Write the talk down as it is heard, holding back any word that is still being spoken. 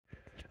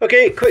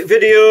Okay, quick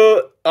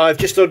video. I've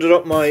just ordered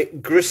up my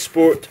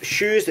Grisport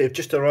shoes. They've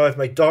just arrived,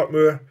 my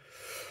Dartmoor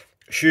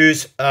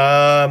shoes.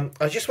 I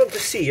just want to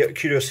see, out of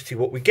curiosity,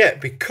 what we get,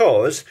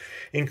 because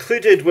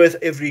included with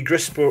every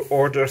Grisport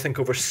order, I think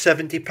over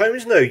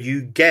 £70 now,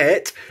 you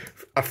get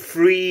a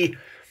free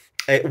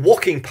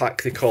walking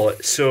pack, they call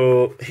it.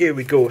 So here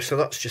we go. So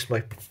that's just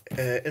my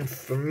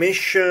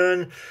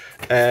information,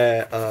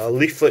 a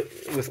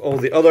leaflet with all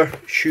the other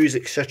shoes,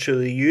 etc.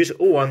 they use.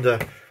 Oh, and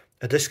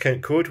a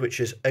discount code, which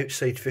is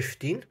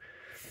outside15.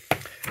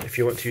 If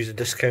you want to use a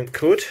discount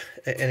code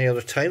at any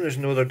other time, there's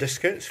no other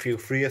discounts. Feel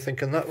free, I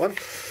think, on that one.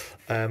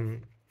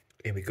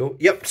 Here we go.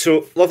 Yep,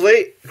 so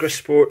lovely.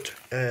 Grisport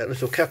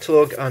little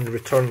catalogue and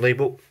return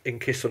label in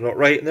case they're not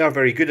right. And they are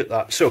very good at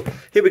that. So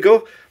here we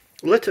go.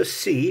 Let us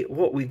see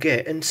what we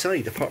get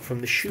inside apart from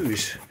the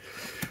shoes.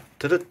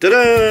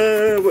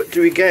 Da-da-da-da! What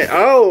do we get?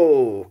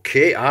 Oh,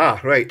 okay.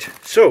 Right.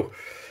 So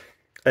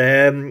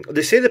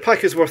they say the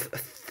pack is worth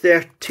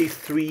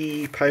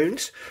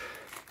 £33.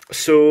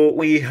 So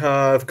we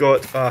have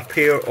got a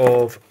pair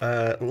of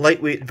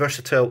lightweight,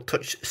 versatile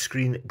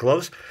touchscreen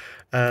gloves,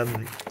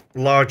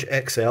 large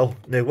XL.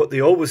 Now what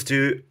they always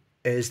do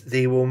is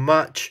they will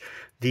match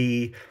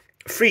the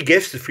free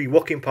gifts, the free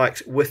walking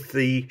packs, with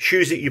the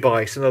shoes that you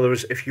buy. So in other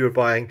words, if you're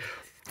buying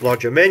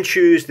larger men's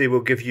shoes, they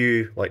will give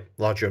you like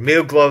larger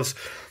male gloves.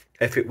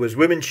 If it was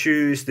women's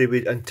shoes, they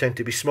would tend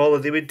to be smaller.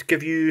 They would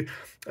give you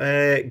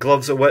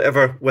gloves or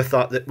whatever with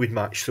that would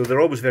match. So they're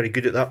always very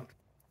good at that.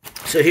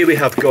 So here we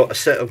have got a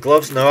set of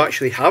gloves. Now I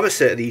actually have a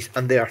set of these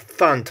and they are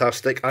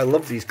fantastic. I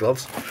love these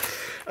gloves.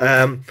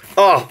 And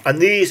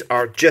these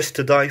are just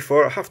to die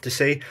for, I have to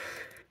say.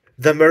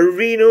 The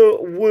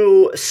merino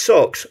wool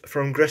socks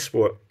from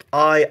Grisport.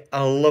 I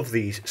love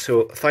these.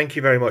 So thank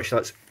you very much.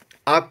 That's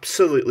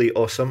absolutely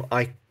awesome.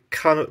 I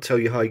cannot tell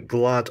you how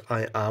glad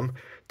I am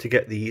to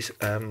get these.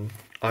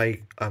 I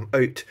am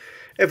out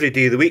every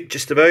day of the week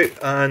just about,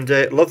 and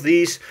love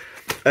these.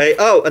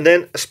 And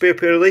then a spare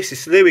pair of laces.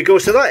 So there we go.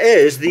 So that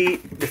is the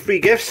free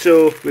gift.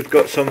 So we've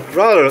got some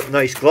rather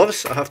nice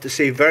gloves, I have to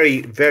say,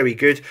 very, very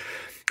good.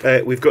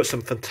 We've got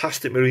some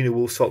fantastic merino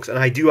wool socks, and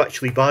I do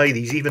actually buy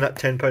these even at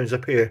 £10 a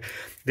pair.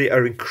 They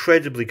are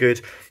incredibly good.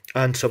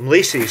 And some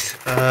laces.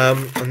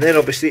 And then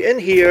obviously in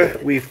here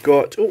we've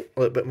got a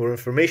little bit more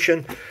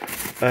information.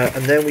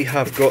 And then we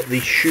have got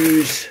the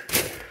shoes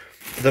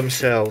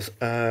themselves,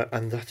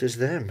 and that is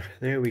them.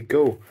 There we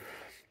go.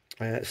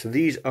 So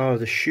these are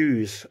the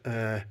shoes,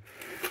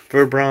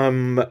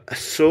 Vibram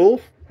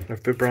sole,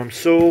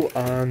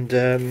 and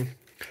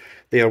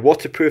they are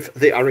waterproof.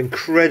 They are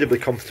incredibly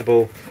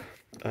comfortable.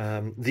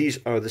 These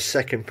are the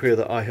second pair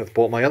that I have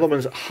bought. My other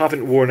ones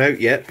haven't worn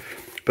out yet,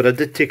 but I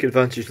did take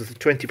advantage of the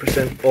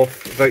 20%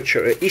 off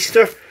voucher at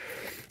Easter,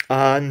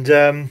 and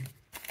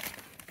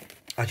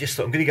I just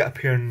thought I'm going to get a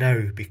pair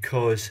now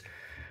because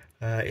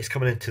it's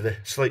coming into the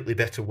slightly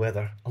better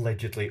weather,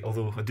 allegedly,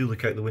 although I do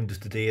look out the windows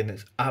today and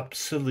it's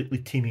absolutely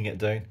teeming it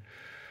down.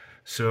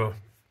 So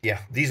yeah,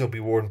 these will be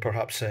worn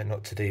perhaps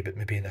not today, but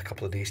maybe in a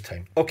couple of days'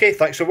 time. Okay,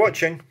 thanks for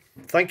watching.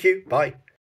 Thank you. Bye.